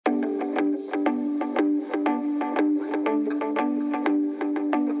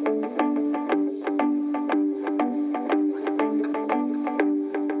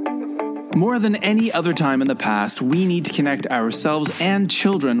More than any other time in the past, we need to connect ourselves and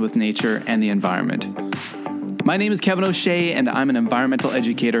children with nature and the environment. My name is Kevin O'Shea, and I'm an environmental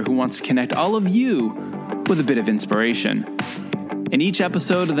educator who wants to connect all of you with a bit of inspiration. In each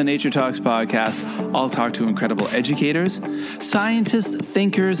episode of the Nature Talks podcast, I'll talk to incredible educators, scientists,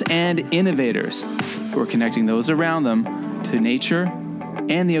 thinkers, and innovators who are connecting those around them to nature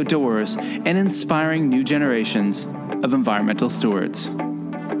and the outdoors and inspiring new generations of environmental stewards.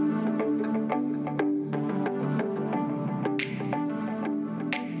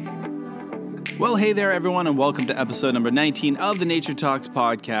 Well, hey there, everyone, and welcome to episode number 19 of the Nature Talks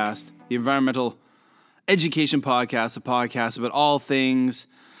podcast, the environmental education podcast, a podcast about all things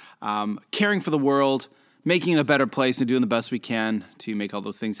caring for the world, making it a better place, and doing the best we can to make all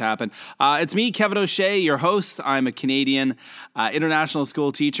those things happen. It's me, Kevin O'Shea, your host. I'm a Canadian international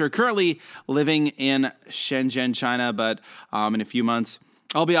school teacher, currently living in Shenzhen, China, but in a few months,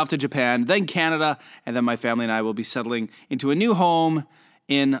 I'll be off to Japan, then Canada, and then my family and I will be settling into a new home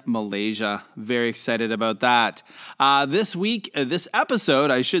in Malaysia. Very excited about that. This episode,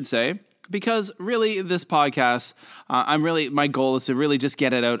 I should say, because really this podcast, my goal is to really just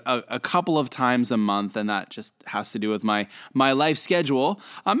get it out a couple of times a month, and that just has to do with my life schedule.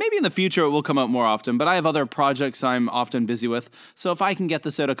 Maybe in the future it will come out more often, but I have other projects I'm often busy with, so if I can get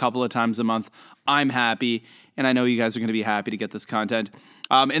this out a couple of times a month, I'm happy, and I know you guys are going to be happy to get this content.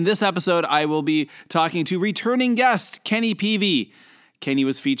 In this episode, I will be talking to returning guest Kenny Peavy. Kenny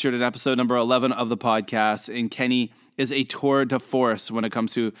was featured in episode number 11 of the podcast, and Kenny is a tour de force when it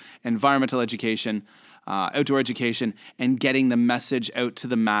comes to environmental education, outdoor education, and getting the message out to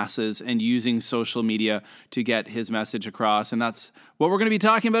the masses and using social media to get his message across. And that's what we're going to be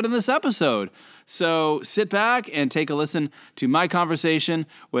talking about in this episode. So sit back and take a listen to my conversation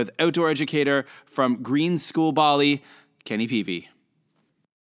with outdoor educator from Green School Bali, Kenny Peavy.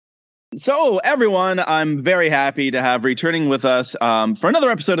 So, everyone, I'm very happy to have returning with us for another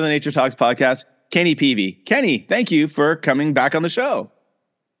episode of the Nature Talks podcast, Kenny Peavy. Kenny, thank you for coming back on the show.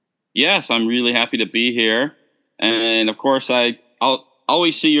 Yes, I'm really happy to be here. And, of course, I'll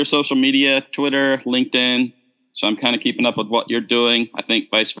always see your social media, Twitter, LinkedIn. So I'm kind of keeping up with what you're doing. I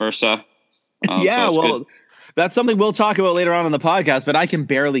think vice versa. Good. That's something we'll talk about later on in the podcast, but I can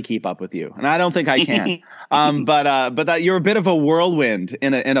barely keep up with you, and I don't think I can. But that you're a bit of a whirlwind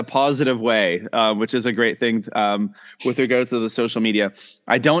in a positive way, which is a great thing with regards to the social media.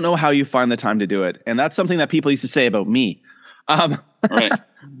 I don't know how you find the time to do it, and that's something that people used to say about me. Right.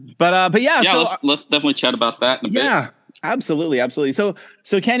 But yeah. So let's definitely chat about that in a bit. Yeah. Absolutely.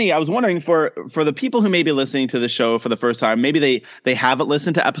 So Kenny, I was wondering for the people who may be listening to the show for the first time, maybe they haven't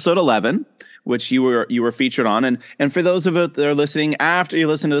listened to episode 11, which you were featured on, and for those of you that are listening after you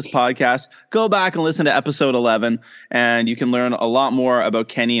listen to this podcast, go back and listen to episode 11, and you can learn a lot more about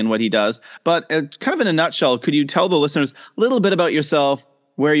Kenny and what he does. But kind of in a nutshell, could you tell the listeners a little bit about yourself,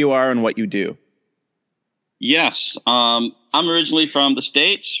 where you are, and what you do? Yes, I'm originally from the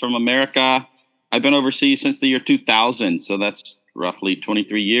States, from America. I've been overseas since the year 2000, so that's roughly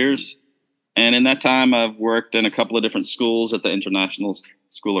 23 years. And in that time, I've worked in a couple of different schools at the International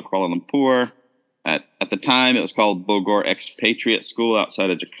School of Kuala Lumpur. At the time, it was called Bogor Expatriate School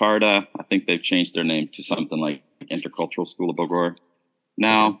outside of Jakarta. I think they've changed their name to something like Intercultural School of Bogor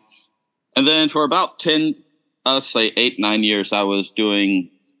now. And then for about 10, let's say 8-9 years, I was doing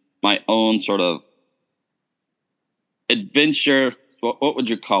my own sort of adventure. What would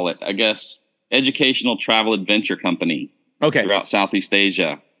you call it? I guess educational travel adventure company. Okay. Throughout Southeast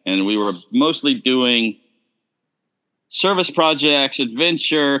Asia. And we were mostly doing service projects,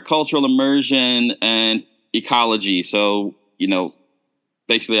 adventure, cultural immersion, and ecology. So,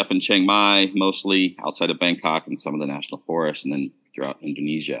 basically up in Chiang Mai, mostly outside of Bangkok and some of the national forests, and then throughout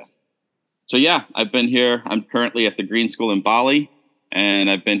Indonesia. So, yeah, I've been here. I'm currently at the Green School in Bali, and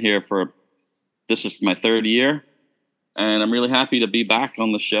I've been here this is my third year. And I'm really happy to be back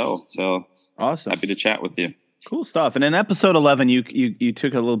on the show. So awesome. Happy to chat with you. Cool stuff. And in episode 11, you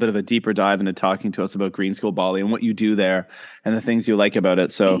took a little bit of a deeper dive into talking to us about Green School Bali and what you do there and the things you like about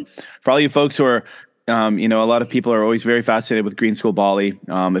it. So for all you folks who are, a lot of people are always very fascinated with Green School Bali.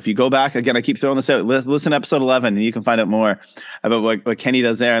 If you go back, again, I keep throwing this out, listen to episode 11 and you can find out more about what Kenny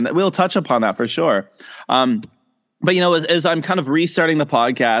does there. And we'll touch upon that for sure. But, as I'm kind of restarting the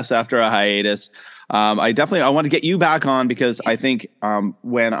podcast after a hiatus, I want to get you back on because I think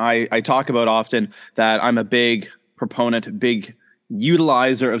when I talk about often that I'm a big proponent, big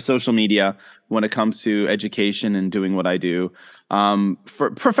utilizer of social media when it comes to education and doing what I do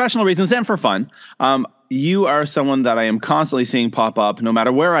for professional reasons and for fun. You are someone that I am constantly seeing pop up no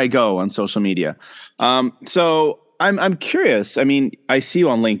matter where I go on social media. So I'm curious. I mean, I see you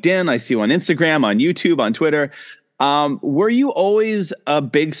on LinkedIn, I see you on Instagram, on YouTube, on Twitter. Were you always a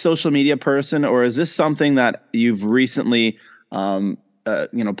big social media person, or is this something that you've recently,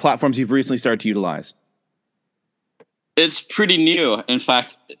 platforms you've recently started to utilize? It's pretty new. In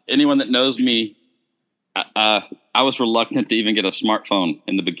fact, anyone that knows me, I was reluctant to even get a smartphone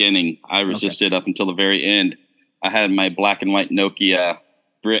in the beginning. I resisted up until the very end. I had my black and white Nokia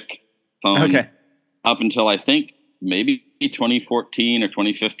brick phone up until I think maybe 2014 or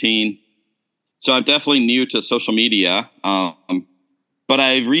 2015. So I'm definitely new to social media. But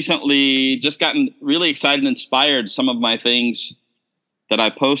I've recently just gotten really excited and inspired. Some of my things that I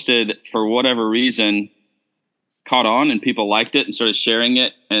posted, for whatever reason, caught on and people liked it and started sharing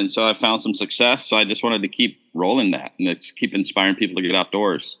it. And so I found some success. So I just wanted to keep rolling that and keep inspiring people to get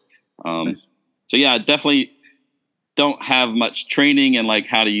outdoors. Nice. So yeah, I definitely don't have much training in like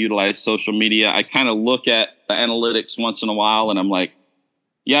how to utilize social media. I kind of look at the analytics once in a while and I'm like,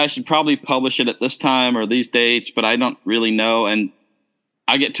 yeah, I should probably publish it at this time or these dates, but I don't really know. And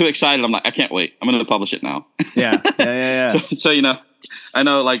I get too excited. I'm like, I can't wait. I'm going to publish it now. Yeah. So, I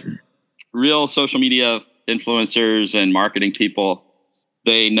know like real social media influencers and marketing people,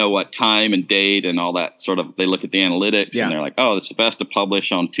 they know what time and date and all that sort of, they look at the analytics and they're like, oh, it's best to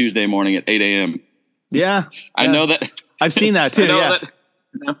publish on Tuesday morning at 8 a.m. Yeah. I know that. I've seen that too.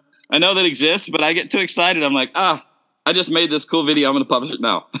 I know that exists, but I get too excited. I'm like, I just made this cool video. I'm going to publish it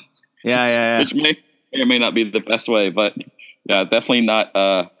now. Yeah. Which may or may not be the best way, but yeah, definitely not.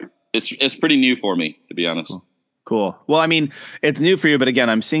 It's pretty new for me, to be honest. Cool. Well, I mean, it's new for you, but again,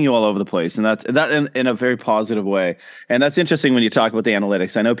 I'm seeing you all over the place, and that's in a very positive way. And that's interesting when you talk about the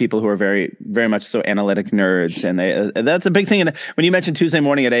analytics. I know people who are very, very much so analytic nerds, and that's a big thing. And when you mentioned Tuesday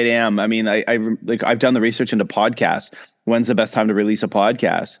morning at 8 a.m., I mean, I've done the research into podcasts. When's the best time to release a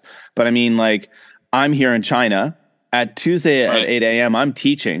podcast? But I mean, like, I'm here in China at Tuesday at 8 a.m. I'm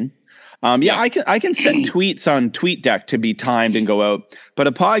teaching. I can set tweets on TweetDeck to be timed and go out, but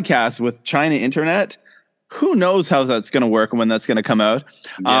a podcast with China internet, who knows how that's going to work and when that's going to come out.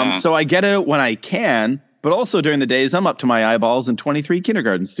 So I get it when I can, but also during the days I'm up to my eyeballs and 23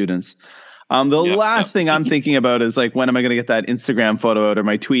 kindergarten students. Last thing I'm thinking about is like, when am I going to get that Instagram photo out or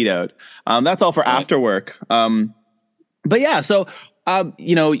my tweet out? That's all for after work. But yeah, so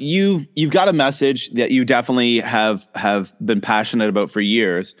you've got a message that you definitely have been passionate about for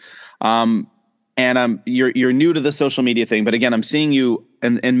years. And you're new to the social media thing, but again, I'm seeing you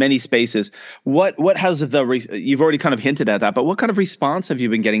in many spaces. What has you've already kind of hinted at that, but what kind of response have you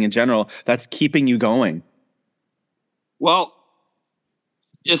been getting in general that's keeping you going? Well,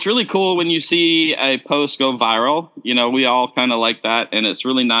 it's really cool when you see a post go viral. We all kind of like that, and it's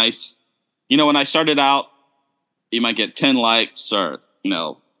really nice. When I started out, you might get 10 likes or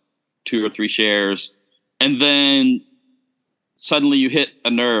 2 or 3 shares, and then suddenly you hit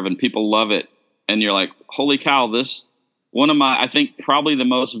a nerve and people love it. And you're like, holy cow, I think probably the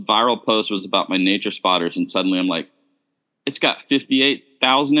most viral post was about my nature spotters. And suddenly I'm like, it's got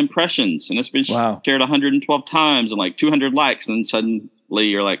 58,000 impressions and it's been shared 112 times and like 200 likes. And then suddenly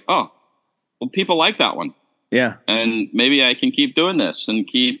you're like, oh, well, people like that one. Yeah. And maybe I can keep doing this and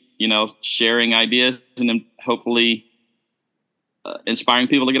keep, sharing ideas and then hopefully inspiring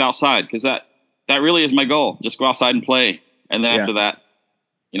people to get outside. Cause that really is my goal. Just go outside and play. And then after that,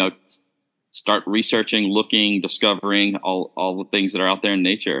 start researching, looking, discovering all the things that are out there in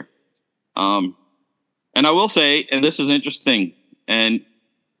nature. And I will say, and this is interesting, and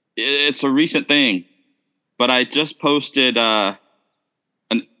it's a recent thing, but I just posted an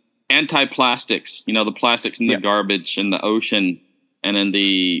anti-plastics, the plastics in the garbage in the ocean and in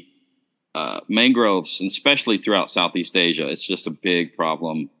the mangroves, and especially throughout Southeast Asia. It's just a big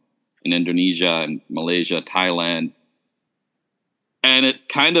problem in Indonesia and Malaysia, Thailand. And it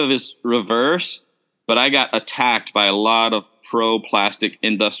kind of is reverse, but I got attacked by a lot of pro-plastic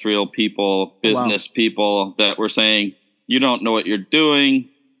industrial people, business people that were saying, you don't know what you're doing.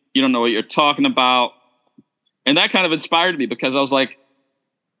 You don't know what you're talking about. And that kind of inspired me because I was like,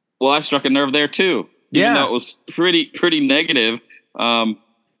 well, I struck a nerve there too. Even though it was pretty negative.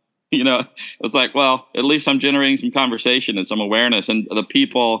 It was like, well, at least I'm generating some conversation and some awareness. And the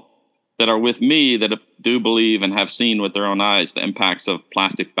people that are with me that do believe and have seen with their own eyes the impacts of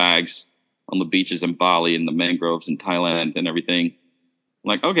plastic bags on the beaches in Bali and the mangroves in Thailand and everything. I'm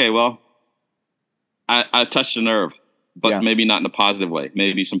like, okay, well, I touched a nerve, but maybe not in a positive way.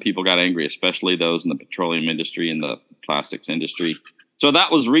 Maybe some people got angry, especially those in the petroleum industry and the plastics industry. So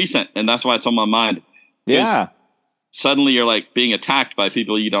that was recent, and that's why it's on my mind. Yeah. Suddenly you're like being attacked by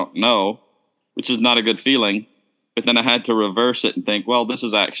people you don't know, which is not a good feeling. But then I had to reverse it and think, well, this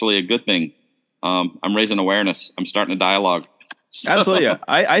is actually a good thing. I'm raising awareness. I'm starting a dialogue. So, Absolutely. Yeah.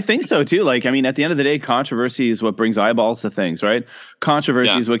 I think so too. Like, I mean, at the end of the day, controversy is what brings eyeballs to things, right?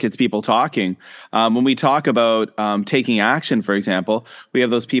 Controversy yeah, is what gets people talking. When we talk about taking action, for example, we have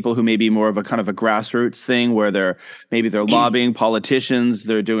those people who may be more of a kind of a grassroots thing where they're lobbying politicians,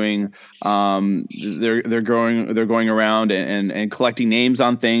 they're doing they're going around and collecting names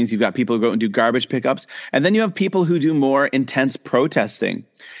on things. You've got people who go and do garbage pickups, and then you have people who do more intense protesting.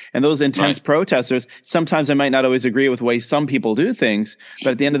 And those intense protesters, sometimes I might not always agree with the way some people do things,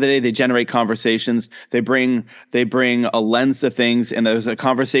 but at the end of the day, they generate conversations. They bring a lens to things, and there's a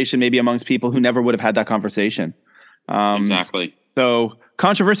conversation maybe amongst people who never would have had that conversation. exactly. So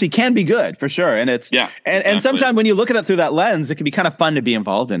controversy can be good for sure, and and sometimes when you look at it through that lens, it can be kind of fun to be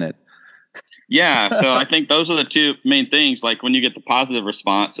involved in it. Yeah, so I think those are the two main things. Like when you get the positive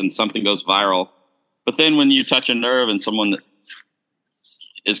response and something goes viral, but then when you touch a nerve and someone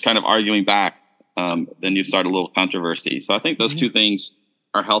is kind of arguing back, then you start a little controversy. So I think those two things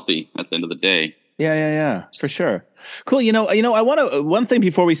are healthy at the end of the day. Yeah, for sure. Cool. I want to one thing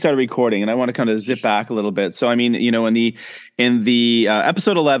before we started recording, and I want to kind of zip back a little bit. So, I mean, in the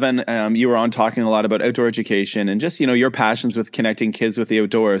episode 11, you were on talking a lot about outdoor education and just your passions with connecting kids with the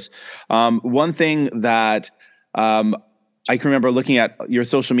outdoors. One thing that I can remember looking at your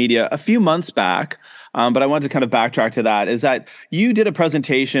social media a few months back, but I wanted to kind of backtrack to that, is that you did a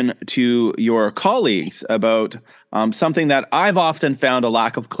presentation to your colleagues about something that I've often found a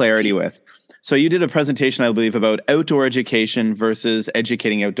lack of clarity with. So you did a presentation, I believe, about outdoor education versus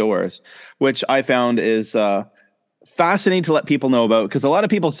educating outdoors, which I found is fascinating to let people know about, because a lot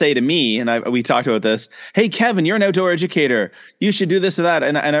of people say to me, and we talked about this, hey, Kevin, you're an outdoor educator. You should do this or that.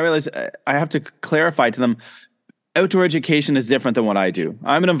 And I realize I have to clarify to them, outdoor education is different than what I do.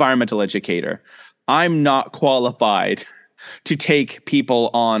 I'm an environmental educator. I'm not qualified to take people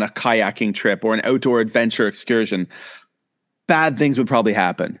on a kayaking trip or an outdoor adventure excursion. Bad things would probably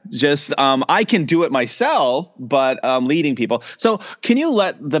happen. Just I can do it myself, but leading people. So can you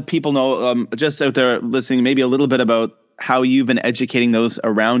let the people know, just out there listening, maybe a little bit about how you've been educating those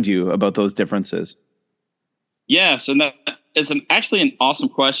around you about those differences? Yes, and that is actually an awesome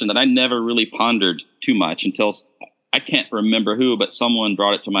question that I never really pondered too much until I can't remember who, but someone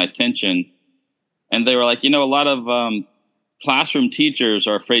brought it to my attention. And they were like, a lot of classroom teachers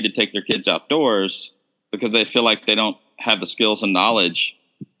are afraid to take their kids outdoors because they feel like they don't have the skills and knowledge.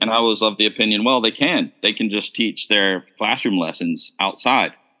 And I was of the opinion, well, they can just teach their classroom lessons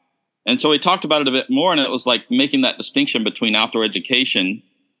outside. And so we talked about it a bit more, and it was like making that distinction between outdoor education,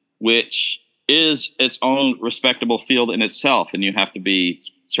 which is its own respectable field in itself. And you have to be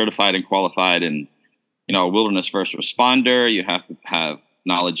certified and qualified and, a wilderness first responder. You have to have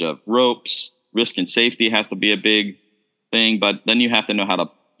knowledge of ropes. Risk and safety has to be a big thing. But then you have to know how to,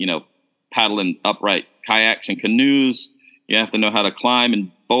 paddle in upright kayaks and canoes. You have to know how to climb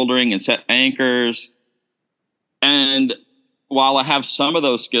and bouldering and set anchors. And while I have some of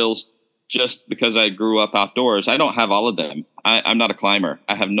those skills, just because I grew up outdoors, I don't have all of them. I'm not a climber.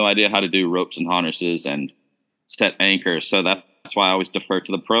 I have no idea how to do ropes and harnesses and set anchors. So that's why I always defer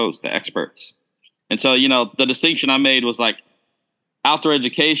to the pros, the experts. And so, the distinction I made was like, outdoor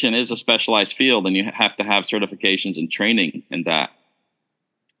education is a specialized field, and you have to have certifications and training in that.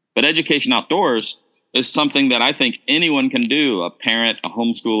 But education outdoors is something that I think anyone can do. A parent, a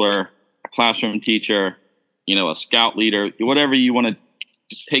homeschooler, a classroom teacher, a scout leader, whatever you want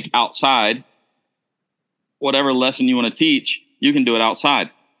to take outside, whatever lesson you want to teach, you can do it outside.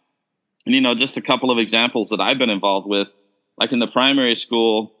 And, just a couple of examples that I've been involved with, like in the primary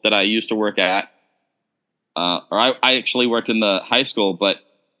school that I used to work at, I actually worked in the high school, but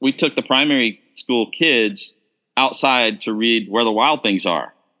we took the primary school kids outside to read Where the Wild Things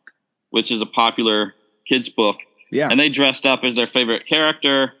Are, which is a popular kids book. Yeah. And they dressed up as their favorite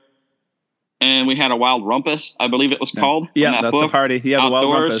character. And we had a wild rumpus, I believe it was called. Yeah, that's book, the party. Yeah,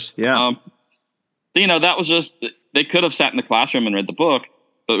 outdoors. The wild rumpus. Yeah. That was just, they could have sat in the classroom and read the book,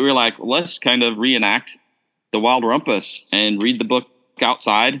 but we were like, well, let's kind of reenact the wild rumpus and read the book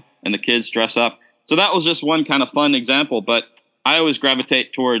outside, and the kids dress up. So that was just one kind of fun example. But I always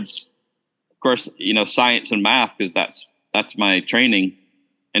gravitate towards, of course, science and math, because that's my training.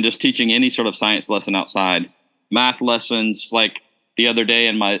 And just teaching any sort of science lesson outside. Math lessons, like the other day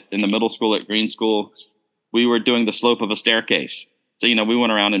in the middle school at Green School, we were doing the slope of a staircase. So, we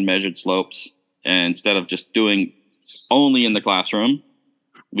went around and measured slopes, and instead of just doing only in the classroom,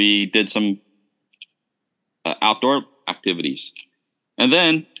 we did some outdoor activities. And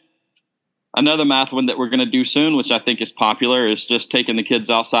then Another math one that we're going to do soon, which I think is popular, is just taking the kids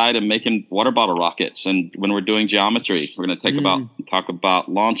outside and making water bottle rockets. And when we're doing geometry, we're going to talk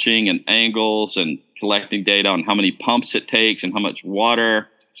about launching and angles and collecting data on how many pumps it takes and how much water.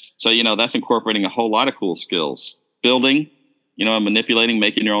 So, that's incorporating a whole lot of cool skills. Building, and manipulating,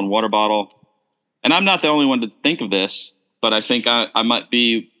 making your own water bottle. And I'm not the only one to think of this, but I think I might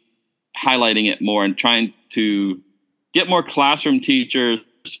be highlighting it more and trying to get more classroom teachers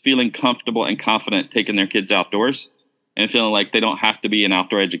feeling comfortable and confident taking their kids outdoors and feeling like they don't have to be an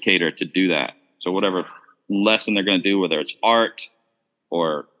outdoor educator to do that. So whatever lesson they're going to do, whether it's art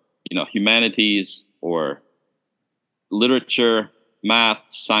or, humanities or literature, math,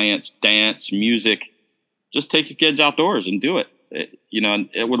 science, dance, music, just take your kids outdoors and do it. And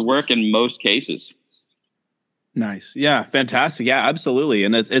it would work in most cases. Nice. Yeah. Fantastic. Yeah, absolutely.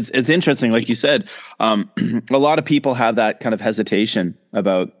 And it's interesting. Like you said, a lot of people have that kind of hesitation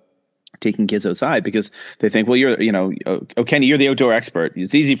about taking kids outside because they think, well, Kenny, you're the outdoor expert.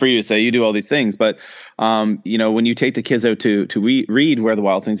 It's easy for you to say you do all these things. But, when you take the kids out to read where the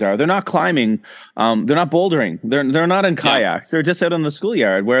wild things are, they're not climbing. They're not bouldering. They're not in kayaks. They're just out in the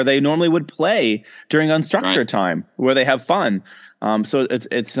schoolyard where they normally would play during unstructured time, where they have fun. So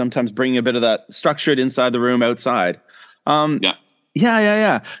it's sometimes bringing a bit of that structured inside the room outside.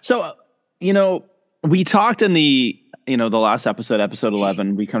 Yeah. So, we talked in the last episode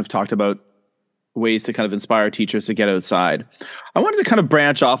 11, we kind of talked about ways to kind of inspire teachers to get outside. I wanted to kind of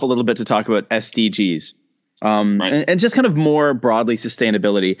branch off a little bit to talk about SDGs. And just kind of more broadly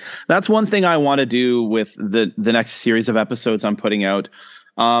sustainability. That's one thing I want to do with the next series of episodes I'm putting out.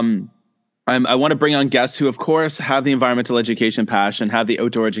 I want to bring on guests who, of course, have the environmental education passion, have the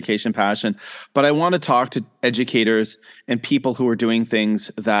outdoor education passion, but I want to talk to educators and people who are doing things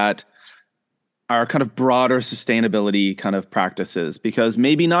that are kind of broader sustainability kind of practices, because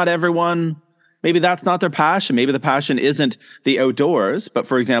maybe not everyone, maybe that's not their passion. Maybe the passion isn't the outdoors. But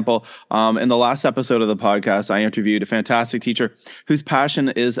for example, in the last episode of the podcast, I interviewed a fantastic teacher whose passion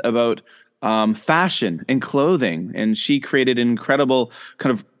is about fashion and clothing. And she created an incredible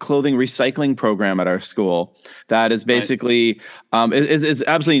kind of clothing recycling program at our school that is basically, it's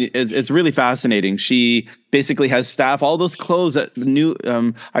absolutely, it's really fascinating. She basically has staff, all those clothes that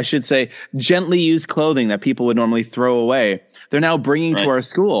I should say, gently used clothing that people would normally throw away. They're now bringing to our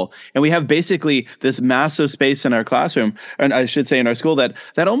school. And we have basically this massive space in our classroom, and I should say in our school, that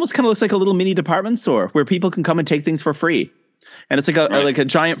almost kind of looks like a little mini department store where people can come and take things for free. And it's like a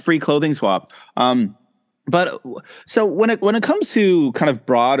giant free clothing swap. But so when it comes to kind of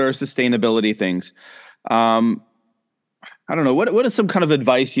broader sustainability things, I don't know, what is some kind of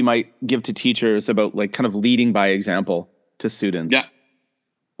advice you might give to teachers about like kind of leading by example to students? Yeah.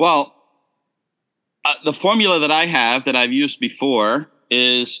 Well, the formula that I have that I've used before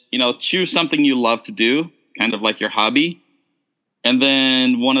is, choose something you love to do, kind of like your hobby. And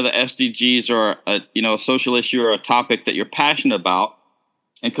then one of the SDGs or a social issue or a topic that you're passionate about,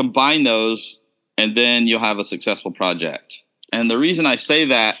 and combine those, and then you'll have a successful project. And the reason I say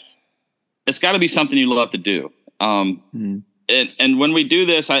that, it's got to be something you love to do. And when we do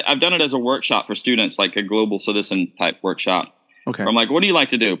this, I've done it as a workshop for students, like a global citizen type workshop. Okay. I'm like, what do you like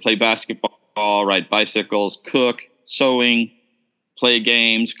to do? Play basketball, ride bicycles, cook, sewing, play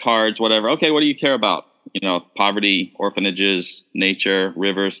games, cards, whatever. Okay, what do you care about? Poverty, orphanages, nature,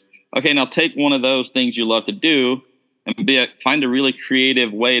 rivers. Okay, now take one of those things you love to do and find a really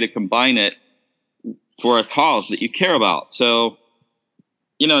creative way to combine it for a cause that you care about. So,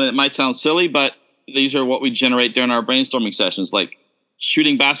 it might sound silly, but these are what we generate during our brainstorming sessions, like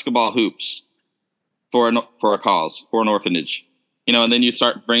shooting basketball hoops for a cause, for an orphanage. And then you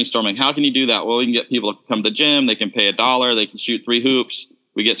start brainstorming. How can you do that? Well, we can get people to come to the gym. They can pay $1. They can shoot 3 hoops.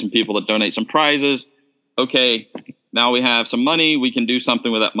 We get some people to donate some prizes. Okay, now we have some money. We can do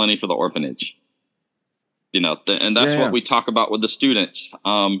something with that money for the orphanage. And that's what we talk about with the students.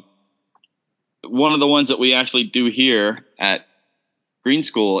 One of the ones that we actually do here at Green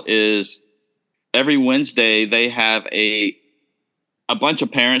School is every Wednesday they have a bunch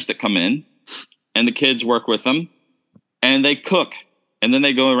of parents that come in, and the kids work with them, and they cook, and then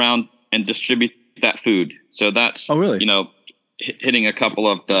they go around and distribute that food. So that's hitting a couple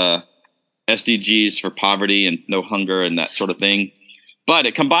of the SDGs for poverty and no hunger and that sort of thing. But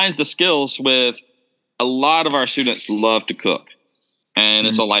it combines the skills with a lot of our students love to cook. And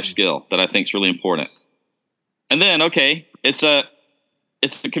it's a life skill that I think is really important. And then, it's a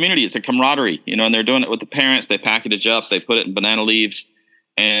community. It's a camaraderie, and they're doing it with the parents. They package it up. They put it in banana leaves.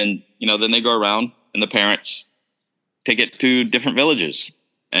 And, then they go around and the parents take it to different villages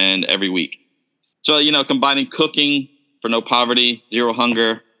and every week. So, combining cooking for no poverty, zero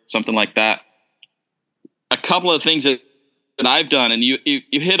hunger, something like that. A couple of things that I've done, and you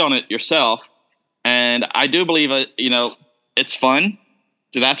hit on it yourself, and I do believe it's fun,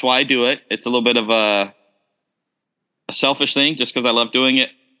 so that's why I do it. It's a little bit of a selfish thing, just because I love doing it.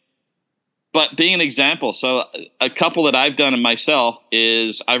 But being an example, so a couple that I've done myself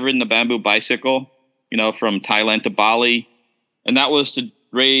is I've ridden a bamboo bicycle, from Thailand to Bali, and that was to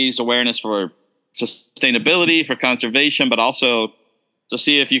raise awareness for sustainability, for conservation, but also to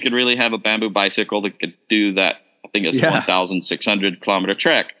see if you could really have a bamboo bicycle that could do that. I think it's 1,600 kilometer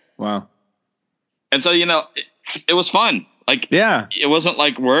trek. Wow. And so, it was fun. It wasn't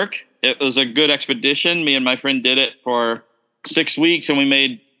like work. It was a good expedition. Me and my friend did it for 6 weeks, and we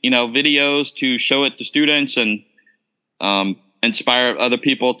made, videos to show it to students and inspire other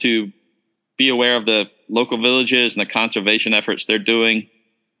people to be aware of the local villages and the conservation efforts they're doing.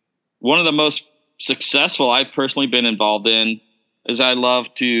 One of the most successful I've personally been involved in is I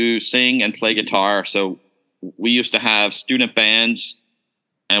love to sing and play guitar. So we used to have student bands,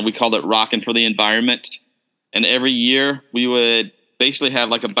 and we called it Rockin' for the Environment. And every year we would basically have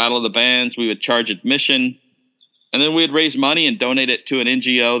like a battle of the bands. We would charge admission, and then we'd raise money and donate it to an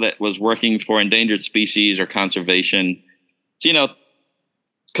NGO that was working for endangered species or conservation. So,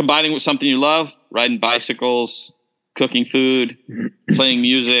 combining with something you love, riding bicycles, cooking food, playing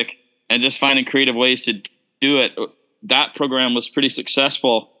music, and just finding creative ways to do it. That program was pretty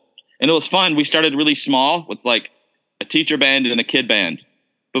successful, and it was fun. We started really small with like a teacher band and a kid band.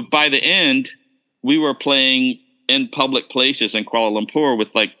 But by the end, we were playing in public places in Kuala Lumpur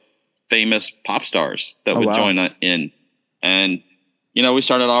with like famous pop stars that would join in. And, we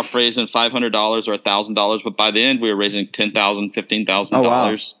started off raising $500 or $1,000, but by the end we were raising $10,000,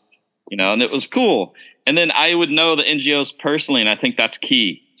 $15,000, and it was cool. And then I would know the NGOs personally, and I think that's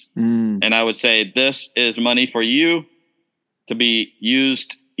key. And I would say, this is money for you to be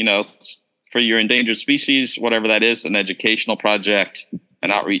used, for your endangered species, whatever that is, an educational project,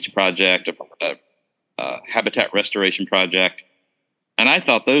 an outreach project, a habitat restoration project. And I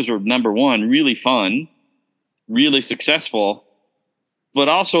thought those were, number one, really fun, really successful, but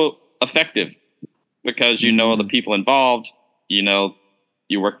also effective, because the people involved, you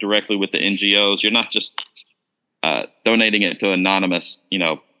work directly with the NGOs. You're not just donating it to an anonymous,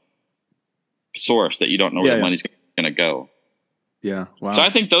 source that you don't know where the money's going to go. Yeah. Wow. So I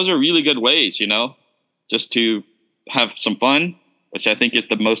think those are really good ways, just to have some fun, which I think is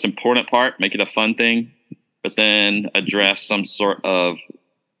the most important part. Make it a fun thing, but then address some sort of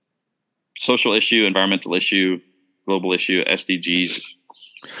social issue, environmental issue, global issue, SDGs.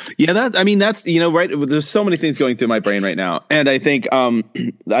 Yeah, that's, right. There's so many things going through my brain right now. And I think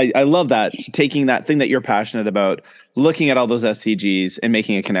I love that, taking that thing that you're passionate about, looking at all those SDGs and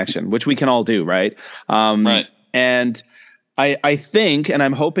making a connection, which we can all do, right? Right. And I think, and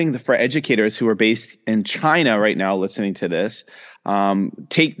I'm hoping that for educators who are based in China right now listening to this,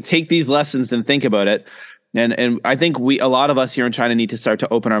 take these lessons and think about it. And I think a lot of us here in China need to start to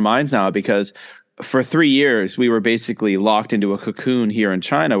open our minds now, because for 3 years, we were basically locked into a cocoon here in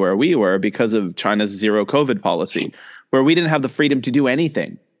China where we were, because of China's zero COVID policy, where we didn't have the freedom to do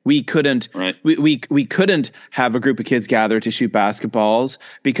anything. We couldn't, we couldn't have a group of kids gather to shoot basketballs,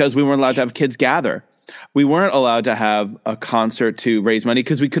 because we weren't allowed to have kids gather. We weren't allowed to have a concert to raise money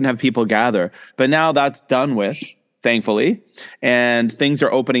because we couldn't have people gather. But now that's done with, thankfully, and things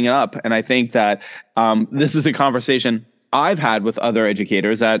are opening up. And I think that this is a conversation I've had with other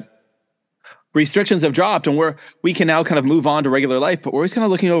educators, that restrictions have dropped and we can now kind of move on to regular life, but we're always kind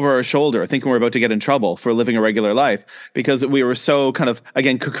of looking over our shoulder, thinking we're about to get in trouble for living a regular life, because we were so kind of,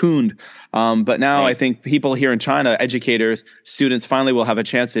 again, cocooned. But now I think people here in China, educators, students, finally will have a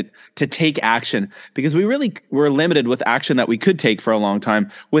chance to take action, because we really were limited with action that we could take for a long time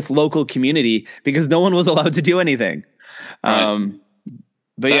with local community, because no one was allowed to do anything. But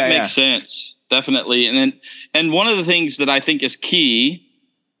that makes sense. Definitely. And one of the things that I think is key,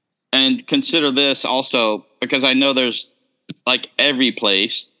 and consider this also, because I know there's, like every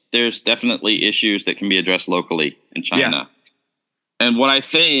place, there's definitely issues that can be addressed locally in China. Yeah. And what I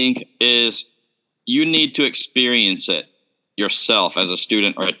think is you need to experience it yourself as a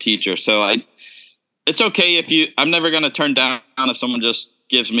student or a teacher. So it's okay I'm never going to turn down if someone just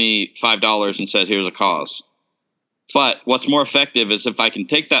gives me $5 and says, here's a cause. But what's more effective is if I can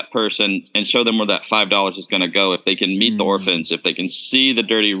take that person and show them where that $5 is going to go, if they can meet the orphans, if they can see the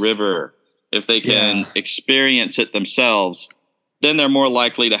dirty river, if they can experience it themselves, then they're more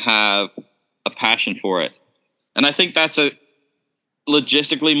likely to have a passion for it. And I think that's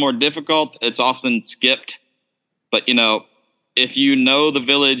logistically more difficult. It's often skipped. But, if you know the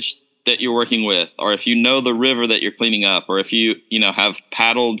village that you're working with, or if you know the river that you're cleaning up, or if you have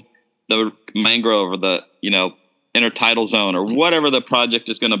paddled the mangrove or the intertidal zone or whatever the project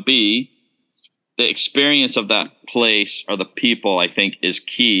is going to be, the experience of that place or the people, I think, is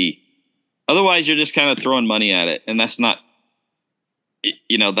key. Otherwise, you're just kind of throwing money at it, and that's not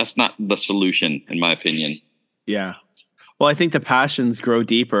the solution, in my opinion. Yeah. Well, I think the passions grow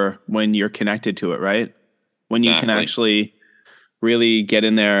deeper when you're connected to it, right? When you can actually really get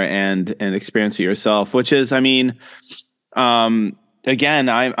in there and experience it yourself, which is, I mean, again,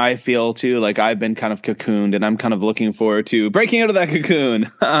 I feel too like I've been kind of cocooned, and I'm kind of looking forward to breaking out of that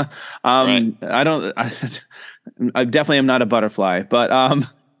cocoon. Right. I definitely am not a butterfly, but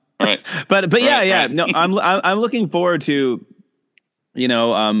right. but yeah. No, I'm looking forward to,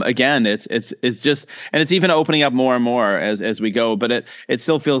 again, it's just, and it's even opening up more and more as we go, but it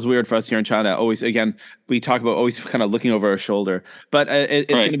still feels weird for us here in China. Always, again, we talk about always kind of looking over our shoulder, but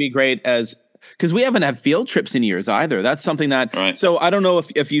it's going to be great because we haven't had field trips in years either. That's something that, so I don't know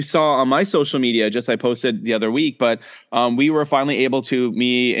if you saw on my social media, just I posted the other week, but we were finally able to,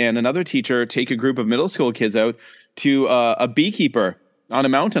 me and another teacher, take a group of middle school kids out to a beekeeper on a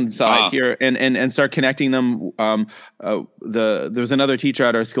mountainside here and start connecting them. There was another teacher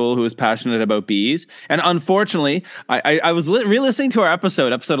at our school who was passionate about bees. And unfortunately, I was re-listening to our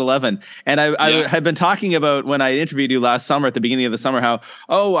episode 11. And I had been talking about when I interviewed you last summer at the beginning of the summer, how,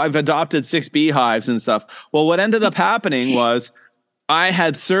 I've adopted 6 beehives and stuff. Well, what ended up happening was I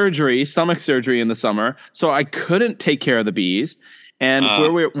had stomach surgery in the summer. So I couldn't take care of the bees. And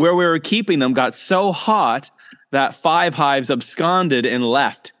where we were keeping them got so hot that 5 hives absconded and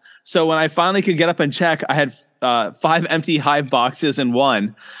left. So when I finally could get up and check, I had 5 empty hive boxes and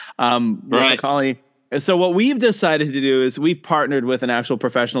one with a colony. And so what we've decided to do is we've partnered with an actual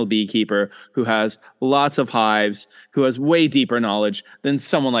professional beekeeper who has lots of hives, who has way deeper knowledge than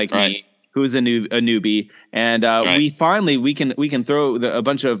someone like me, who is a newbie. And we can throw a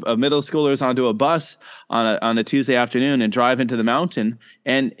bunch of middle schoolers onto a bus on a Tuesday afternoon and drive into the mountain,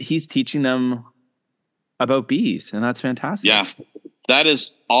 and he's teaching them about bees, and that's fantastic. Yeah, that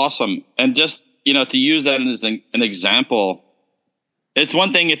is awesome. And just, to use that as an example, it's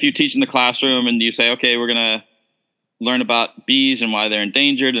one thing if you teach in the classroom and you say, okay, we're going to learn about bees and why they're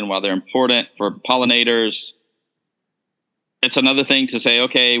endangered and why they're important for pollinators. It's another thing to say,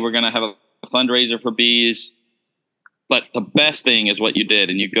 okay, we're going to have a fundraiser for bees. But the best thing is what you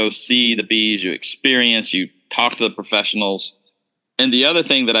did, and you go see the bees, you experience, you talk to the professionals. And the other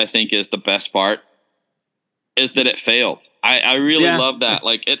thing that I think is the best part is that it failed. I really love that.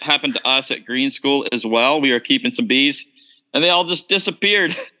 Like, it happened to us at Green School as well. We were keeping some bees and they all just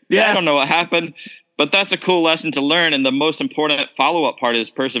disappeared. I don't know what happened, but that's a cool lesson to learn. And the most important follow-up part is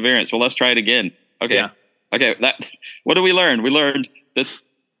perseverance. Well, let's try it again. Okay. What did we learn? We learned that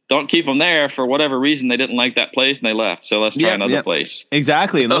don't keep them there for whatever reason. They didn't like that place and they left. So let's try another place.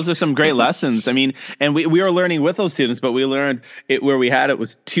 Exactly. And those are some great lessons. I mean, and we were learning with those students, but we learned it where it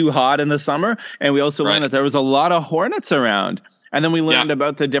was too hot in the summer. And we also learned that there was a lot of hornets around. And then we learned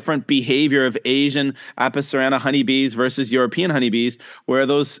about the different behavior of Asian Apicerana honeybees versus European honeybees, where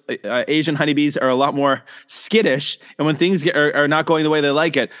those Asian honeybees are a lot more skittish. And when things are not going the way they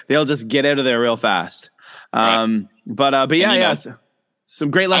like it, they'll just get out of there real fast. But yeah. Some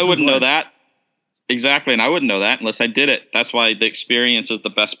great lessons. I wouldn't know that. Exactly. And I wouldn't know that unless I did it. That's why the experience is the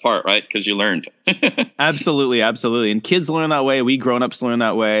best part, right? Because you learned. Absolutely. And kids learn that way. We grown-ups learn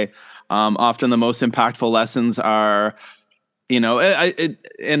that way. Often the most impactful lessons are, and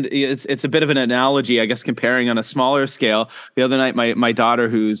it's a bit of an analogy, I guess, comparing on a smaller scale. The other night, my daughter,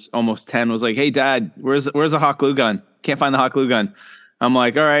 who's almost 10, was like, "Hey, Dad, where's a hot glue gun? Can't find the hot glue gun." I'm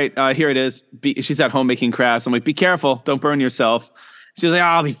like, "All right, here it is." She's at home making crafts. I'm like, "Be careful. Don't burn yourself." She's like,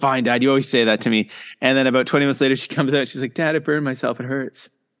 "I'll be fine, Dad. You always say that to me." And then about 20 minutes later, she comes out. She's like, "Dad, I burned myself. It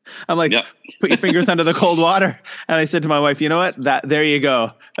hurts." I'm like, "Put your fingers under the cold water." And I said to my wife, "You know what? There you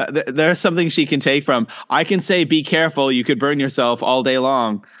go. There's something she can take from. I can say, be careful. You could burn yourself all day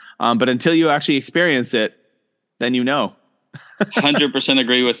long. But until you actually experience it, then you know." 100%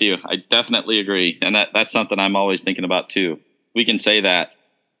 agree with you. I definitely agree. And that's something I'm always thinking about too. We can say that.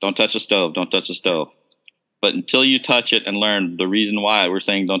 Don't touch the stove. Don't touch the stove. But until you touch it and learn the reason why we're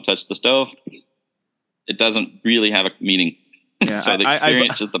saying don't touch the stove, it doesn't really have a meaning. Yeah, so the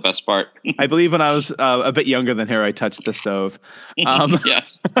experience is the best part. I believe when I was a bit younger than her, I touched the stove.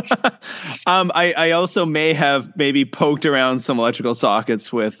 Yes. I also may have maybe poked around some electrical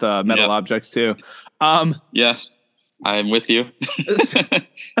sockets with metal objects too. Yes, I'm with you.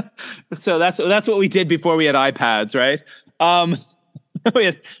 So that's what we did before we had iPads, right?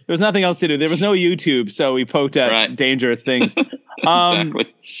 There was nothing else to do. There was no YouTube, so we poked at dangerous things.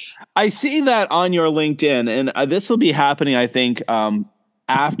 Exactly. I see that on your LinkedIn, and this will be happening, I think,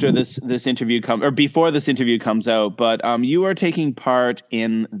 after this interview or before this interview comes out. But you are taking part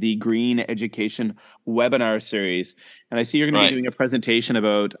in the Green Education webinar series, and I see you're going to be doing a presentation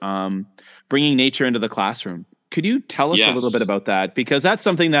about bringing nature into the classroom. Could you tell us a little bit about that? Because that's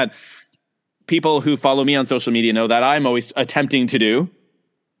something that people who follow me on social media know that I'm always attempting to do,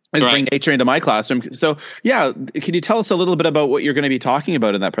 is bring nature into my classroom. So yeah, can you tell us a little bit about what you're going to be talking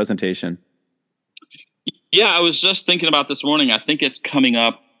about in that presentation? Yeah, I was just thinking about this morning. I think it's coming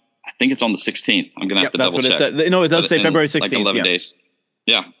up. I think it's on the 16th. I'm going to have to double check. That's what it said. No, it does say February 16th. Like 11 days.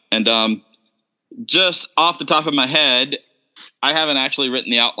 Yeah. And just off the top of my head, I haven't actually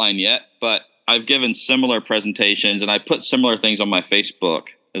written the outline yet, but I've given similar presentations and I put similar things on my Facebook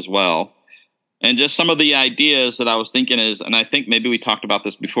as well. And just some of the ideas that I was thinking is, and I think maybe we talked about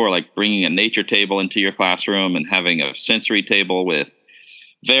this before, like bringing a nature table into your classroom and having a sensory table with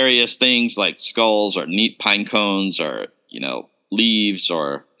various things like skulls or neat pine cones or, leaves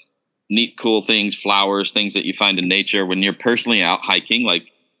or neat, cool things, flowers, things that you find in nature when you're personally out hiking,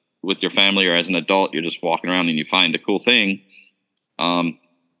 like with your family or as an adult, you're just walking around and you find a cool thing.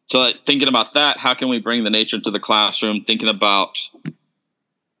 So thinking about that, how can we bring the nature to the classroom? Thinking about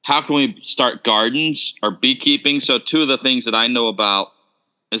how can we start gardens or beekeeping? So two of the things that I know about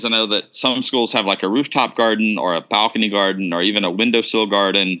is I know that some schools have like a rooftop garden or a balcony garden or even a windowsill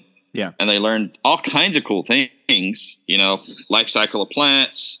garden. Yeah. And they learn all kinds of cool things, life cycle of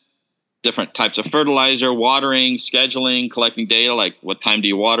plants, different types of fertilizer, watering, scheduling, collecting data, like what time do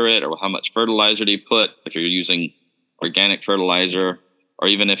you water it or how much fertilizer do you put if you're using organic fertilizer or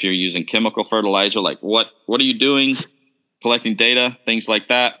even if you're using chemical fertilizer, like what are you doing? Collecting data, things like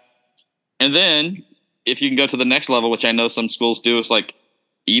that. And then if you can go to the next level, which I know some schools do, is like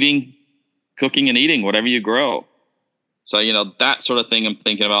cooking and eating whatever you grow. So, that sort of thing. I'm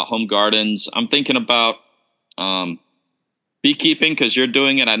thinking about home gardens. I'm thinking about beekeeping because you're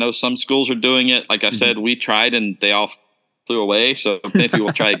doing it. I know some schools are doing it. Like I said, we tried and they all flew away. So maybe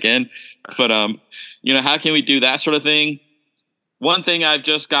we'll try again. But, how can we do that sort of thing? One thing I've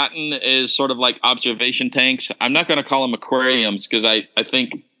just gotten is sort of like observation tanks. I'm not going to call them aquariums because I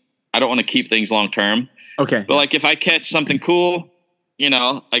think I don't want to keep things long term. Okay. But like if I catch something cool,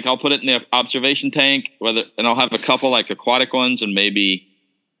 like I'll put it in the observation tank, and I'll have a couple like aquatic ones and maybe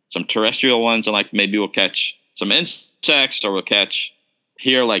some terrestrial ones. And like maybe we'll catch some insects or we'll catch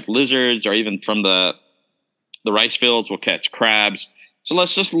here like lizards or even from the rice fields, we'll catch crabs. So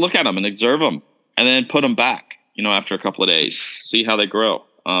let's just look at them and observe them and then put them back. After a couple of days, see how they grow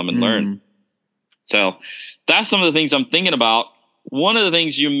and learn. So that's some of the things I'm thinking about. One of the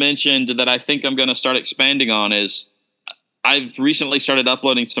things you mentioned that I think I'm going to start expanding on is I've recently started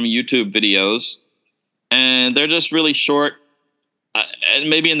uploading some YouTube videos and they're just really short. And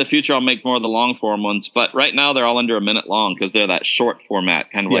maybe in the future I'll make more of the long form ones, but right now they're all under a minute long because they're that short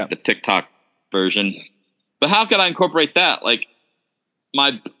format, kind of like the TikTok version. But how could I incorporate that? Like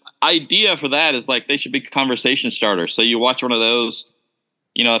my idea for that is like they should be conversation starters. So you watch one of those,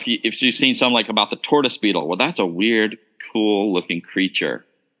 if you've seen some like about the tortoise beetle, well, that's a weird, cool looking creature.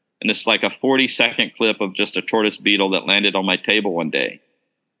 And it's like a 40-second clip of just a tortoise beetle that landed on my table one day.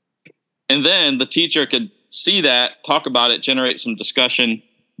 And then the teacher could see that, talk about it, generate some discussion,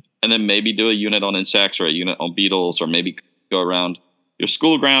 and then maybe do a unit on insects or a unit on beetles, or maybe go around your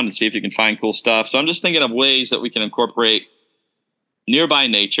school ground and see if you can find cool stuff. So I'm just thinking of ways that we can incorporate nearby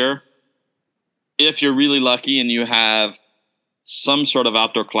nature. If you're really lucky and you have some sort of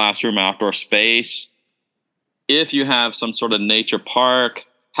outdoor classroom, outdoor space, if you have some sort of nature park,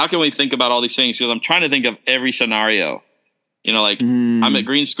 how can we think about all these things? Because I'm trying to think of every scenario. I'm at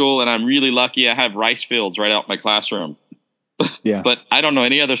Green School and I'm really lucky. I have rice fields right out my classroom. Yeah. But I don't know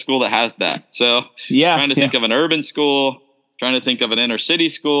any other school that has that. So trying to think of an urban school, trying to think of an inner city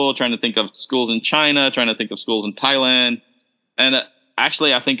school, trying to think of schools in China, trying to think of schools in Thailand. And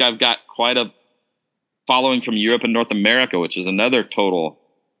actually, I think I've got quite a following from Europe and North America, which is another total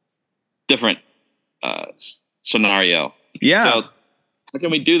different scenario. Yeah. So how can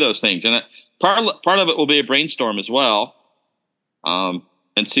we do those things? And part of it will be a brainstorm as well, and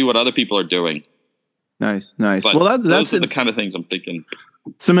see what other people are doing. Nice. But well, that's the kind of things I'm thinking.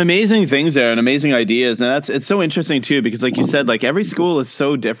 Some amazing things there and amazing ideas. And it's so interesting too, because like you said, like every school is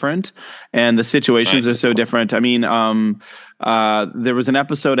so different and the situations are so different. I mean, there was an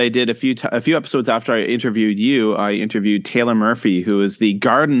episode I did a few episodes after I interviewed you. I interviewed Taylor Murphy, who is the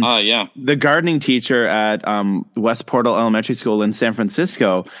gardening teacher at West Portal Elementary School in San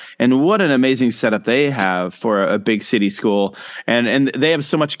Francisco. And what an amazing setup they have for a big city school. And they have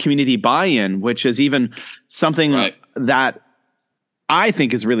so much community buy-in, which is even something that I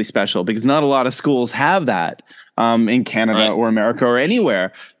think is really special because not a lot of schools have that in Canada or America or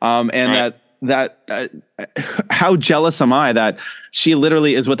anywhere. And how jealous am I that she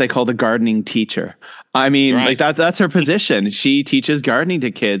literally is what they call the gardening teacher. I mean, like that's her position. She teaches gardening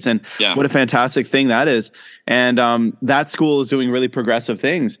to kids, and what a fantastic thing that is. And that school is doing really progressive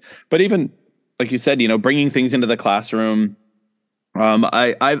things. But even like you said, bringing things into the classroom.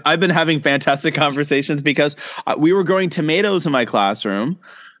 I've been having fantastic conversations because we were growing tomatoes in my classroom,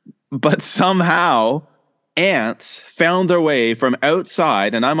 but somehow ants found their way from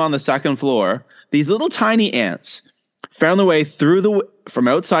outside, and I'm on the second floor. These little tiny ants found their way from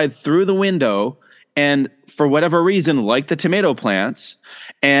outside through the window, and for whatever reason, like the tomato plants,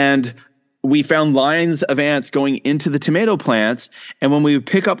 and we found lines of ants going into the tomato plants. And when we would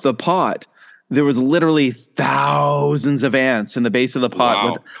pick up the pot, there was literally thousands of ants in the base of the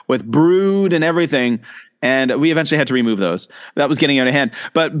pot with brood and everything. And we eventually had to remove those. That was getting out of hand.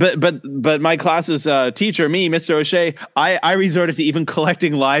 But my class's teacher, me, Mr. O'Shea, I resorted to even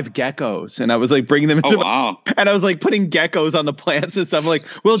collecting live geckos, and I was like bringing them into and I was like putting geckos on the plants and stuff. I'm like,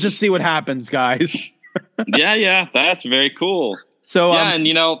 we'll just see what happens, guys. yeah, that's very cool. So and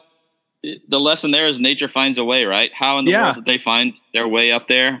the lesson there is nature finds a way, right? How in the world did they find their way up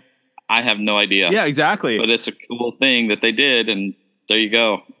there? I have no idea. Yeah, exactly. But it's a cool thing that they did, and there you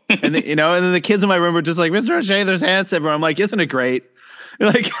go. And and then the kids in my room were just like, Mr. O'Shea, there's ants everywhere. I'm like, isn't it great?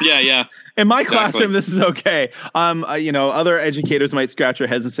 Like, yeah. In my classroom, this is okay. Other educators might scratch their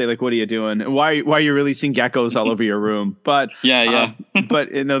heads and say, like, what are you doing? And why are you releasing geckos all over your room? But but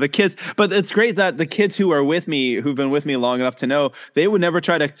the kids. But it's great that the kids who are with me, who've been with me long enough to know, they would never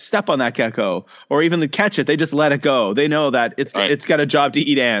try to step on that gecko or even to catch it. They just let it go. They know that it's got a job to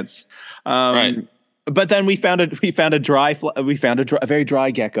eat ants. But then we found a very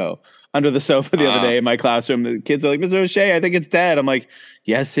dry gecko under the sofa the other day in my classroom. The kids are like, Mr. O'Shea, I think it's dead. I'm like,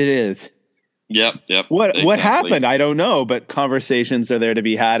 yes, it is. Yep. What happened? I don't know, but conversations are there to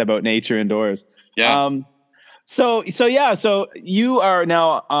be had about nature indoors. Yeah. So you are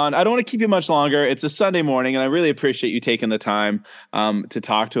now on. I don't want to keep you much longer. It's a Sunday morning, and I really appreciate you taking the time to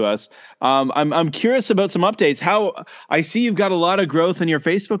talk to us. I'm curious about some updates. How I see you've got a lot of growth in your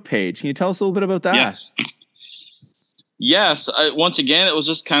Facebook page. Can you tell us a little bit about that? Yes. Once again, it was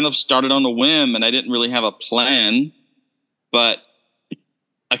just kind of started on a whim, and I didn't really have a plan, but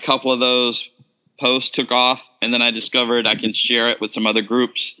a couple of those posts took off, and then I discovered I can share it with some other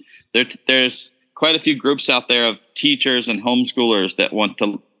groups. There's quite a few groups out there of teachers and homeschoolers that want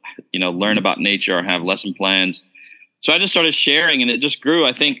to, learn about nature or have lesson plans. So I just started sharing, and it just grew.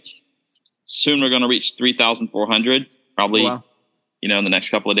 I think soon we're going to reach 3,400, probably, in the next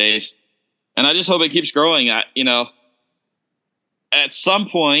couple of days. And I just hope it keeps growing. At some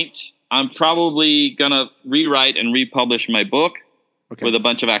point, I'm probably going to rewrite and republish my book with a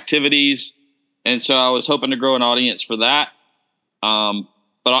bunch of activities. And so I was hoping to grow an audience for that.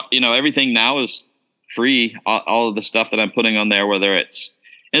 But everything now is free. All of the stuff that I'm putting on there, whether it's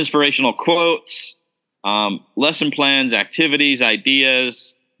inspirational quotes, lesson plans, activities,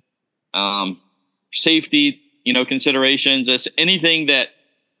 ideas, safety, considerations. It's anything that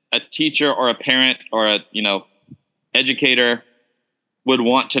a teacher or a parent or a, educator would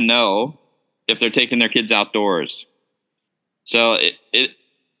want to know if they're taking their kids outdoors. So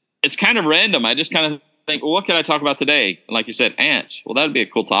it's kind of random. I just kind of think, well, what can I talk about today? And like you said, ants. Well, that'd be a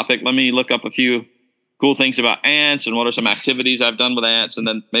cool topic. Let me look up a few cool things about ants and what are some activities I've done with ants. And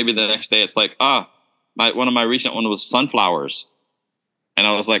then maybe the next day it's like, one of my recent one was sunflowers. And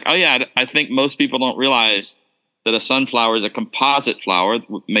I was like, oh yeah, I think most people don't realize that a sunflower is a composite flower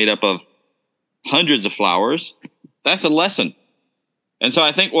made up of hundreds of flowers. That's a lesson. And so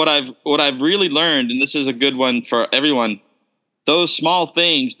I think what I've really learned, and this is a good one for everyone, those small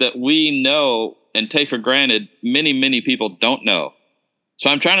things that we know and take for granted, many, many people don't know.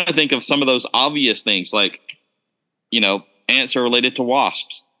 So I'm trying to think of some of those obvious things like, ants are related to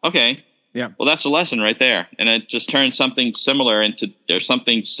wasps. Okay. Yeah. Well, that's a lesson right there. And it just turns something similar or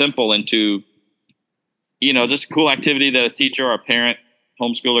something simple into, just a cool activity that a teacher or a parent,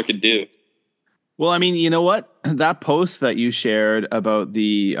 homeschooler could do. Well, I mean, you know what? That post that you shared about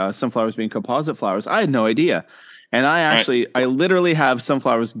the sunflowers being composite flowers, I had no idea. And I literally have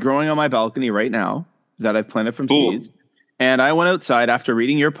sunflowers growing on my balcony right now that I've planted from seeds. And I went outside after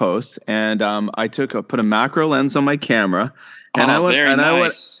reading your post, and I put a macro lens on my camera, and I went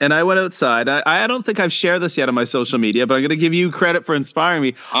outside. I don't think I've shared this yet on my social media, but I'm going to give you credit for inspiring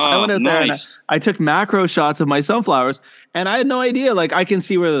me. I went out there and I took macro shots of my sunflowers, and I had no idea. Like, I can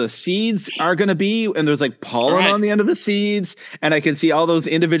see where the seeds are going to be, and there's like pollen on the end of the seeds, and I can see all those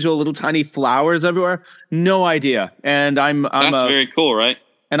individual little tiny flowers everywhere. No idea. And that's very cool, right?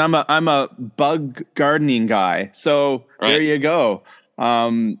 And I'm a bug gardening guy. So there you go.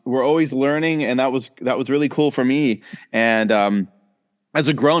 We're always learning, and that was really cool for me. And as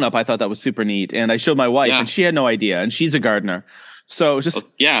a grown up, I thought that was super neat. And I showed my wife, and she had no idea, and she's a gardener. So just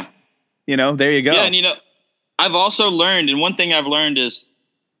there you go. Yeah, and I've also learned, and one thing I've learned is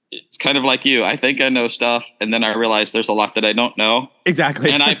it's kind of like you. I think I know stuff, and then I realize there's a lot that I don't know.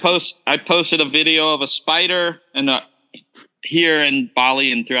 Exactly. And I posted a video of a spider, and here in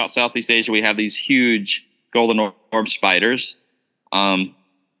Bali and throughout Southeast Asia, we have these huge golden orb spiders. And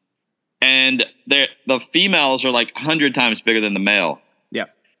the females are like 100 times bigger than the male. Yeah.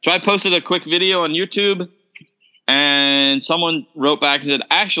 So I posted a quick video on YouTube, and someone wrote back and said,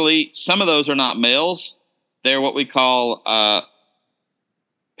 actually, some of those are not males. They're what we call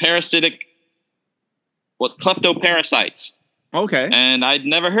kleptoparasites. Okay. And I'd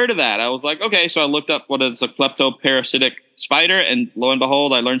never heard of that. I was like, okay. So I looked up what is a kleptoparasitic spider, and lo and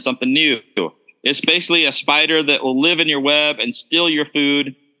behold, I learned something new. It's basically a spider that will live in your web and steal your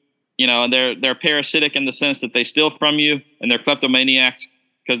food. And they're parasitic in the sense that they steal from you, and they're kleptomaniacs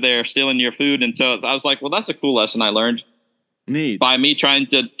because they're stealing your food. And so I was like, well, that's a cool lesson I learned. Neat. By me trying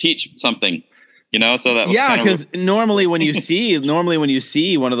to teach something. So that was because normally when you see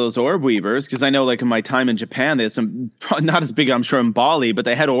one of those orb weavers, because I know, like, in my time in Japan, they had some, not as big, I'm sure, in Bali, but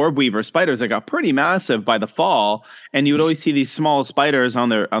they had orb weaver spiders that got pretty massive by the fall, and you would always see these small spiders on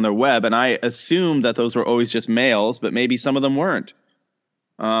their web, and I assumed that those were always just males, but maybe some of them weren't.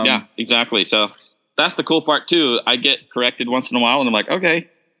 Yeah, exactly. So that's the cool part too. I get corrected once in a while, and I'm like, okay,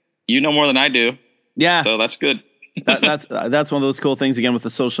 you know more than I do. Yeah, so that's good. That's one of those cool things, again, with the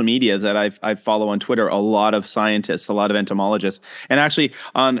social media, that I follow on Twitter a lot of scientists, a lot of entomologists. And actually,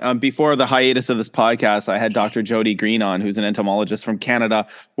 on before the hiatus of this podcast, I had Dr. Jody Green on, who's an entomologist from Canada,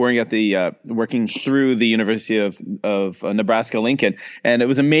 working through the University of Nebraska Lincoln. And it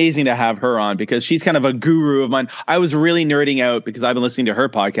was amazing to have her on, because she's kind of a guru of mine. I was really nerding out because I've been listening to her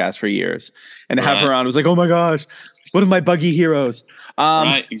podcast for years, and to have her on, it was like, oh my gosh, one of my buggy heroes.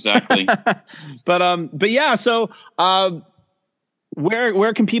 Right, exactly. But yeah, so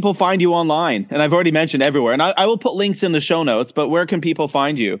where can people find you online? And I've already mentioned everywhere, and I will put links in the show notes, but where can people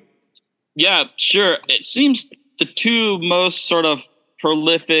find you? Yeah, sure. It seems the two most sort of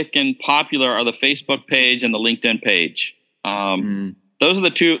prolific and popular are the Facebook page and the LinkedIn page. Those are the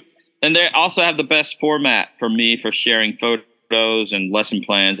two. And they also have the best format for me for sharing photos and lesson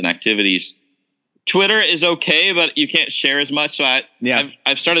plans and activities. Twitter is okay, but you can't share as much. So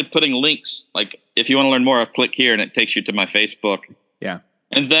I've started putting links. Like, if you want to learn more, click here and it takes you to my Facebook. Yeah.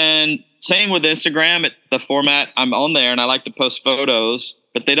 And then same with Instagram. The format, I'm on there and I like to post photos,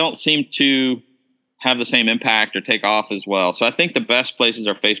 but they don't seem to have the same impact or take off as well. So I think the best places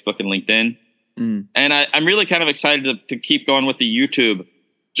are Facebook and LinkedIn. And I'm really kind of excited to keep going with the YouTube,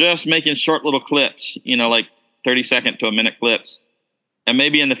 just making short little clips, like 30-second to a minute clips. And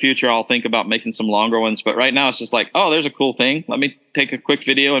maybe in the future, I'll think about making some longer ones. But right now, it's just like, oh, there's a cool thing. Let me take a quick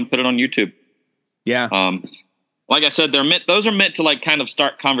video and put it on YouTube. Yeah. Like I said, those are meant to, like, kind of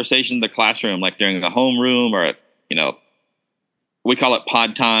start conversation in the classroom, like during a homeroom or, we call it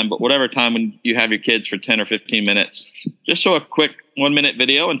pod time, but whatever time when you have your kids for 10 or 15 minutes, just show a quick 1-minute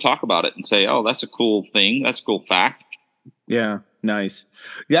video and talk about it and say, oh, that's a cool thing. That's a cool fact. Yeah. Nice.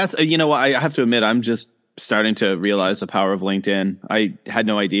 That's, I have to admit, I'm just starting to realize the power of LinkedIn. I had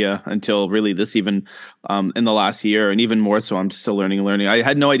no idea until really this even in the last year, and even more so, I'm still learning. I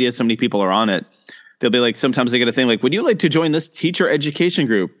had no idea so many people are on it. They'll be like, sometimes they get a thing like, would you like to join this teacher education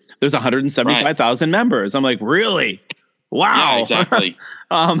group? There's 175,000 members. I'm like, really? Wow. Yeah, exactly.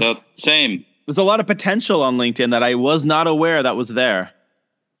 So same. There's a lot of potential on LinkedIn that I was not aware that was there.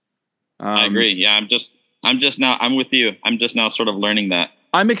 I agree. Yeah. I'm with you. I'm just now sort of learning that.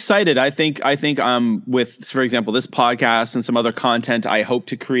 I'm excited. I think with, for example, this podcast and some other content I hope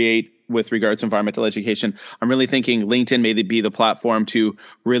to create with regards to environmental education, I'm really thinking LinkedIn may be the platform to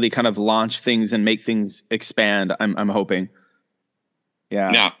really kind of launch things and make things expand. I'm hoping.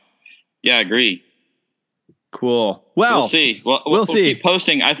 Yeah. Yeah. I agree. Cool. Well, we'll see. We'll see. Keep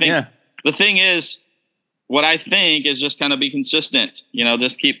posting. I think the thing is, what I think is just kind of be consistent,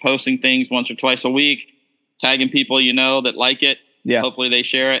 just keep posting things once or twice a week, tagging people, that like it. Yeah. Hopefully they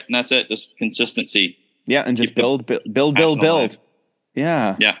share it, and that's it. Just consistency. Yeah, and just build.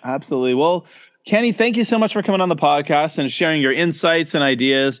 Yeah, absolutely. Well, Kenny, thank you so much for coming on the podcast and sharing your insights and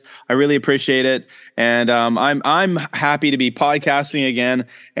ideas. I really appreciate it, and I'm happy to be podcasting again,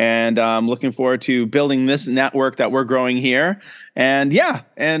 and looking forward to building this network that we're growing here. And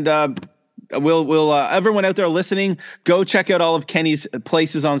we'll everyone out there listening, go check out all of Kenny's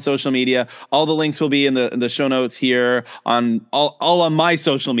places on social media. All the links will be in the show notes here on all on my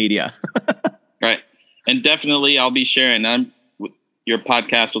social media. Right, and definitely I'll be sharing your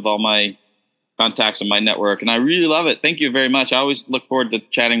podcast with all my contacts in my network, and I really love it. Thank you very much. I always look forward to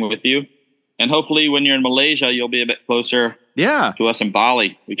chatting with you, and hopefully when you're in Malaysia, you'll be a bit closer to us in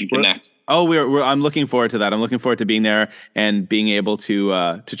Bali. We can connect. I'm looking forward to that. I'm looking forward to being there and being able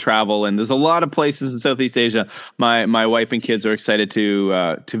to travel. And there's a lot of places in Southeast Asia my wife and kids are excited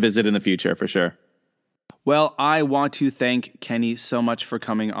to visit in the future for sure. Well, I want to thank Kenny so much for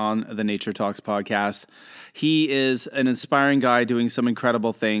coming on the Nature Talks podcast. He is an inspiring guy doing some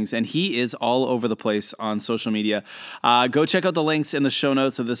incredible things, and he is all over the place on social media. Go check out the links in the show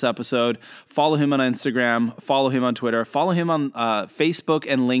notes of this episode. Follow him on Instagram. Follow him on Twitter. Follow him on Facebook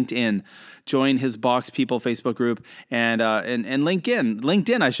and LinkedIn. Join his Box People Facebook group and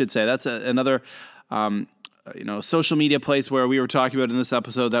LinkedIn, I should say. That's another social media place where we were talking about in this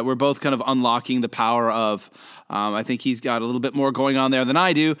episode that we're both kind of unlocking the power of. I think he's got a little bit more going on there than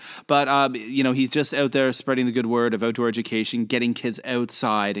I do, but he's just out there spreading the good word of outdoor education, getting kids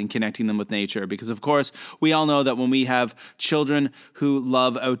outside and connecting them with nature. Because of course, we all know that when we have children who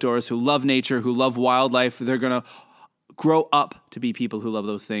love outdoors, who love nature, who love wildlife, they're going to grow up to be people who love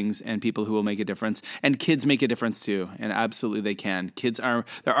those things and people who will make a difference. And kids make a difference too. And absolutely they can.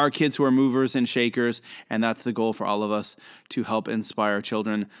 There are kids who are movers and shakers. And that's the goal for all of us, to help inspire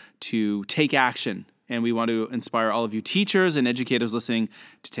children to take action. And we want to inspire all of you teachers and educators listening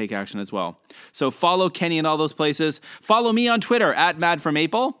to take action as well. So follow Kenny in all those places. Follow me on Twitter at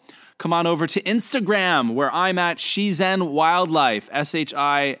MadForMaple. Come on over to Instagram, where I'm at Shizen Wildlife,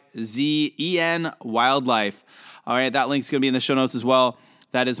 SHIZEN Wildlife. All right, that link's going to be in the show notes as well.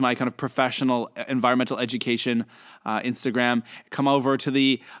 That is my kind of professional environmental education Instagram. Come over to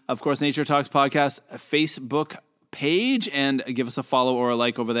the, of course, Nature Talks podcast Facebook page and give us a follow or a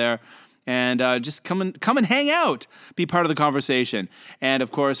like over there. And just come and hang out, be part of the conversation. And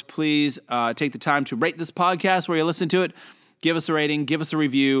of course, please take the time to rate this podcast where you listen to it. Give us a rating, give us a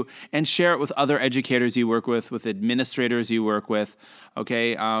review, and share it with other educators you work with administrators you work with.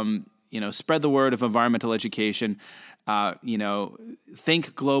 Okay. Spread the word of environmental education.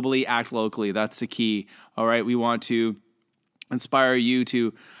 Think globally, act locally. That's the key. All right. We want to inspire you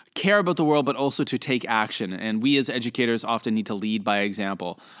to care about the world, but also to take action. And we as educators often need to lead by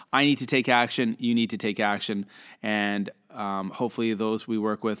example. I need to take action. You need to take action. And hopefully those we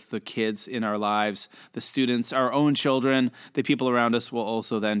work with, the kids in our lives, the students, our own children, the people around us will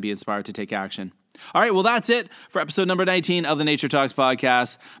also then be inspired to take action. All right, well, that's it for episode number 19 of the Nature Talks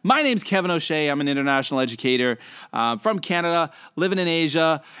podcast. My name's Kevin O'Shea. I'm an international educator from Canada, living in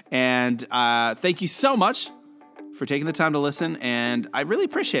Asia. And thank you so much for taking the time to listen, and I really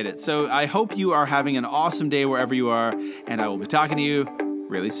appreciate it. So I hope you are having an awesome day wherever you are, and I will be talking to you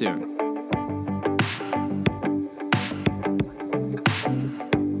really soon.